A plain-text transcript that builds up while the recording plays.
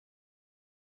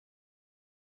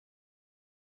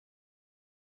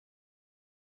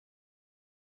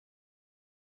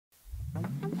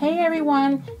Hey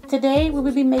everyone, today we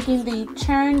will be making the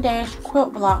Churn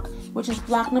quilt block, which is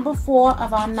block number 4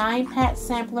 of our 9-pack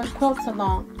sampler quilt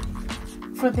along.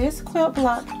 For this quilt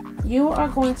block, you are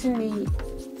going to need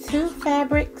 2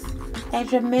 fabrics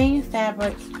as your main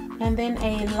fabric and then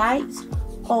a light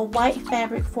or white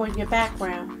fabric for your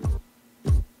background.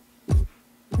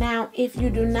 Now, if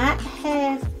you do not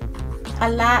have a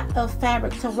lot of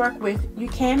fabric to work with, you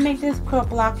can make this quilt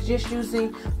block just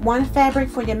using 1 fabric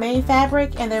for your main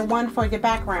fabric and then 1 for your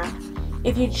background.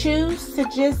 If you choose to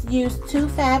just use 2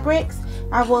 fabrics,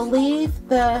 I will leave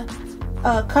the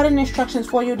cutting instructions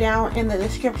for you down in the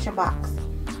description box.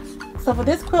 So for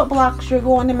this quilt block, you're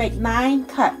going to make 9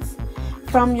 cuts.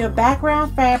 From your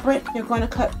background fabric, you're going to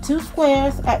cut 2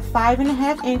 squares at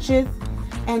 5.5 inches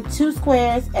and 2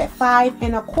 squares at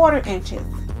 5.25 inches.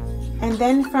 And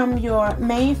then from your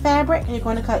main fabric, you're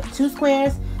going to cut 2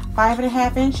 squares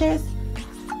 5.5 inches,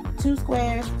 2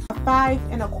 squares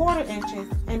 5.25 inches,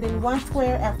 and then 1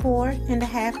 square at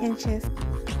 4.5 inches.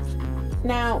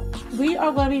 Now we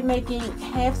are going to be making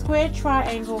half square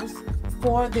triangles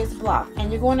for this block,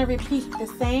 and you're going to repeat the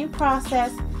same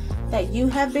process that you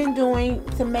have been doing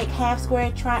to make half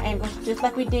square triangles, just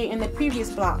like we did in the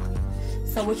previous block.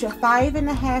 So with your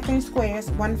 5.5 inch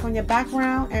squares, 1 from your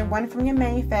background and 1 from your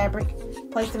main fabric,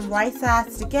 place them right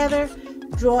sides together,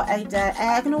 draw a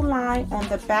diagonal line on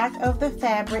the back of the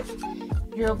fabric.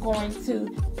 You're going to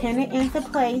pin it into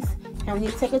place, and when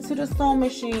you take it to the sewing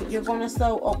machine, you're going to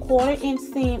sew a 1/4 inch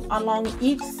seam along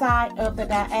each side of the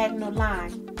diagonal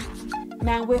line.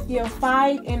 Now with your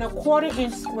 5.25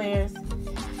 inch squares,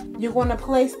 you're going to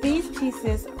place these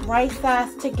pieces right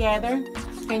sides together,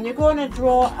 and you're going to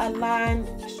draw a line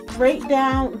straight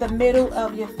down the middle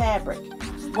of your fabric.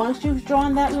 Once you've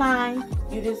drawn that line,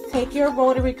 you just take your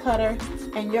rotary cutter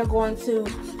and you're going to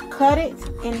cut it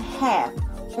in half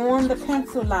on the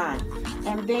pencil line,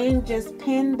 and then just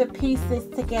pin the pieces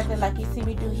together like you see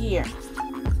me do here.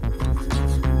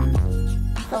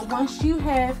 So once you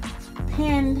have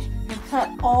pinned and cut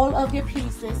all of your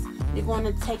pieces, you're going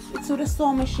to take it to the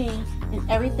sewing machine, and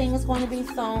everything is going to be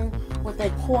sewn with a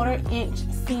 1/4 inch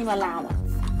seam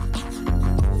allowance.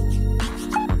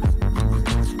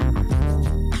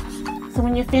 So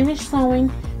when you're finished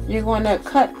sewing, you're going to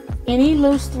cut any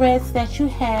loose threads that you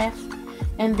have,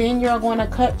 and then you're going to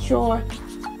cut your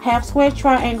half square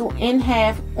triangle in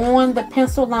half on the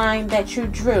pencil line that you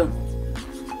drew.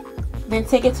 Then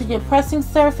take it to your pressing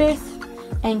surface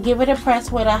and give it a press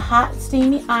with a hot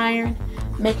steamy iron,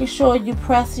 making sure you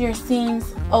press your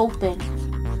seams open.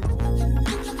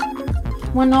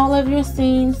 When all of your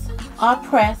seams are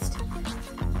pressed,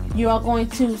 you are going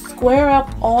to square up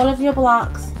all of your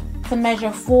blocks to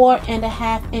measure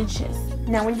 4.5 inches.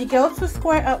 Now when you go to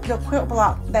square up your quilt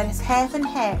block that is half and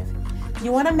half,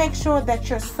 you want to make sure that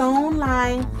your sewn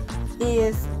line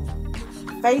is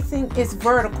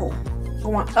vertical,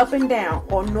 going up and down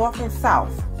or north and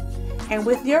south. And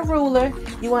with your ruler,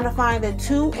 you want to find the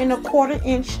 2.25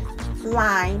 inch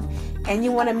line, and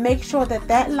you want to make sure that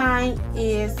that line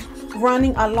is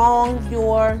running along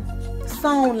your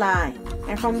sewn line.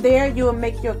 And from there, you will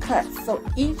make your cuts. So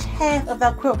each half of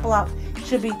that quilt block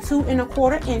should be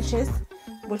 2.25 inches,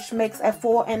 which makes a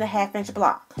 4.5 inch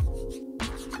block.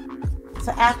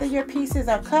 So after your pieces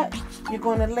are cut, you're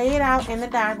going to lay it out in the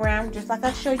diagram, just like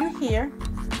I show you here.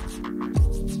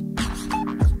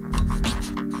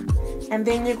 And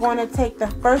then you're going to take the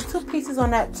first 2 pieces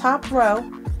on that top row,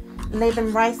 lay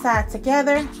them right side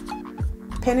together,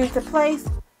 pin into place,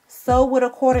 sew with a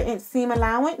 1/4 inch seam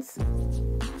allowance.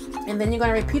 And then you're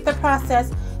going to repeat the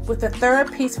process with the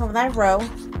 3rd piece from that row,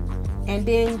 and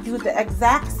then do the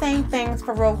exact same things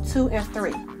for row 2 and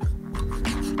 3.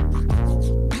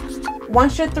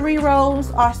 Once your 3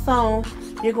 rows are sewn,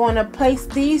 you're going to place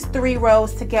these 3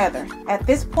 rows together. At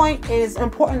this point, it is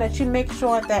important that you make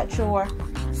sure that your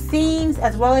seams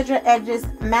as well as your edges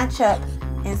match up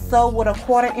and sew with a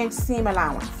 1/4 inch seam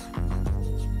allowance.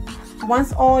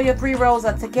 Once all your 3 rows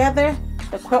are together,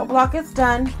 the quilt block is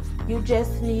done. You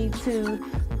just need to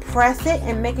press it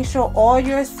and making sure all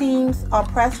your seams are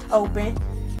pressed open,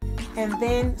 and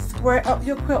then square up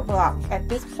your quilt block. At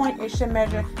this point, it should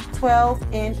measure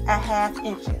 12.5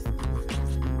 inches.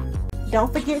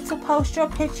 Don't forget to post your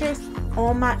pictures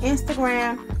on my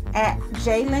Instagram at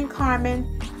 @JLynCarmen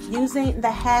using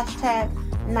the hashtag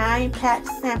 9-pack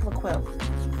sampler quilt.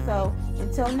 So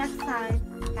until next time,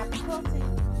 happy quilting.